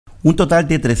Un total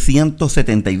de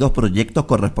 372 proyectos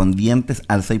correspondientes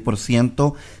al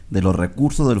 6% de los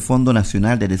recursos del Fondo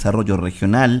Nacional de Desarrollo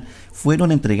Regional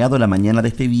fueron entregados la mañana de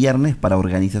este viernes para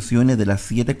organizaciones de las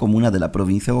 7 comunas de la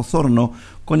provincia de Osorno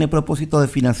con el propósito de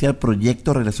financiar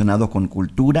proyectos relacionados con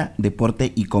cultura,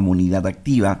 deporte y comunidad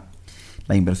activa.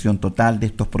 La inversión total de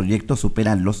estos proyectos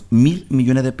superan los 1.000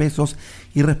 millones de pesos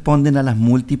y responden a las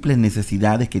múltiples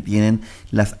necesidades que tienen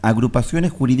las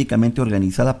agrupaciones jurídicamente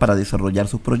organizadas para desarrollar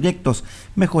sus proyectos,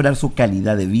 mejorar su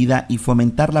calidad de vida y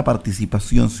fomentar la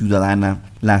participación ciudadana.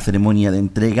 La ceremonia de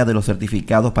entrega de los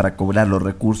certificados para cobrar los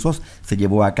recursos se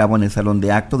llevó a cabo en el Salón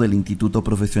de Actos del Instituto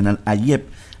Profesional AYEP,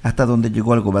 hasta donde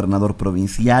llegó el gobernador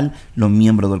provincial, los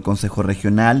miembros del Consejo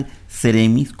Regional,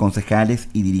 seremis, concejales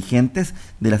y dirigentes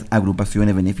de las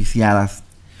agrupaciones beneficiadas.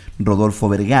 Rodolfo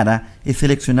Vergara es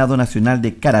seleccionado nacional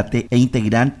de karate e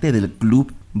integrante del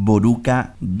club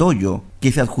Boruca Dojo,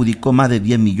 que se adjudicó más de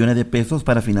 10 millones de pesos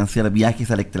para financiar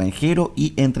viajes al extranjero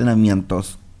y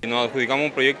entrenamientos. Nos adjudicamos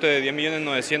un proyecto de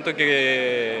 10.900.000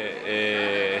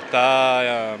 que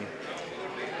está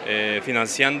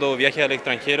financiando viajes al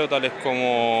extranjero, tales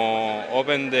como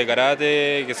Open de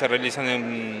karate que se realizan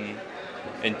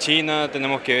en China.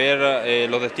 Tenemos que ver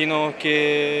los destinos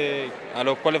a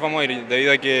los cuales vamos a ir,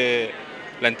 debido a que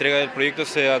la entrega del proyecto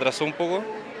se atrasó un poco.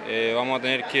 Vamos a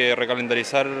tener que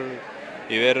recalendarizar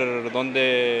y ver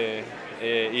dónde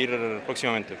ir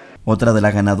próximamente. Otra de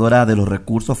las ganadoras de los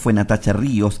recursos fue Natacha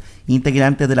Ríos,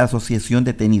 integrante de la Asociación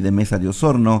de Tenis de Mesa de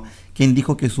Osorno, quien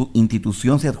dijo que su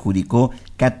institución se adjudicó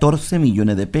 14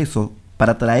 millones de pesos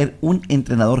para traer un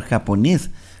entrenador japonés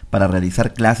para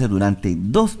realizar clases durante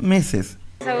 2 meses.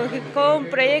 Se adjudicó un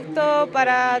proyecto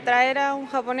para traer a un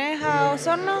japonés a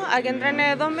Osorno a que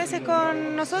entrene 2 meses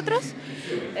con nosotros.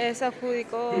 Se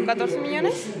adjudicó 14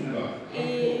 millones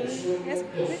y eso.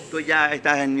 Tú ya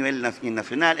estás a nivel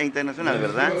nacional e internacional,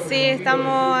 ¿verdad? Sí,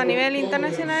 estamos a nivel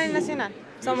internacional y nacional.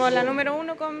 Somos la número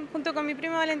 1 junto con mi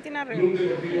prima Valentina Río.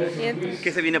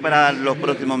 ¿Qué se viene para los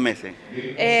próximos meses?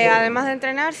 Además de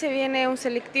entrenar, se viene un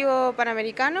selectivo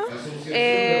panamericano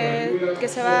que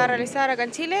se va a realizar acá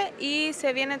en Chile, y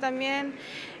se viene también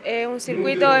un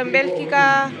circuito en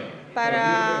Bélgica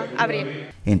para abril.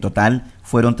 En total,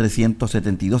 fueron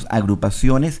 372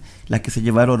 agrupaciones las que se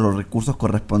llevaron los recursos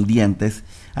correspondientes,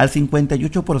 al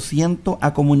 58%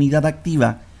 a comunidad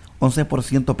activa,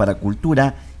 11% para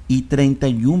cultura y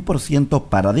 31%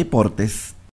 para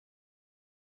deportes.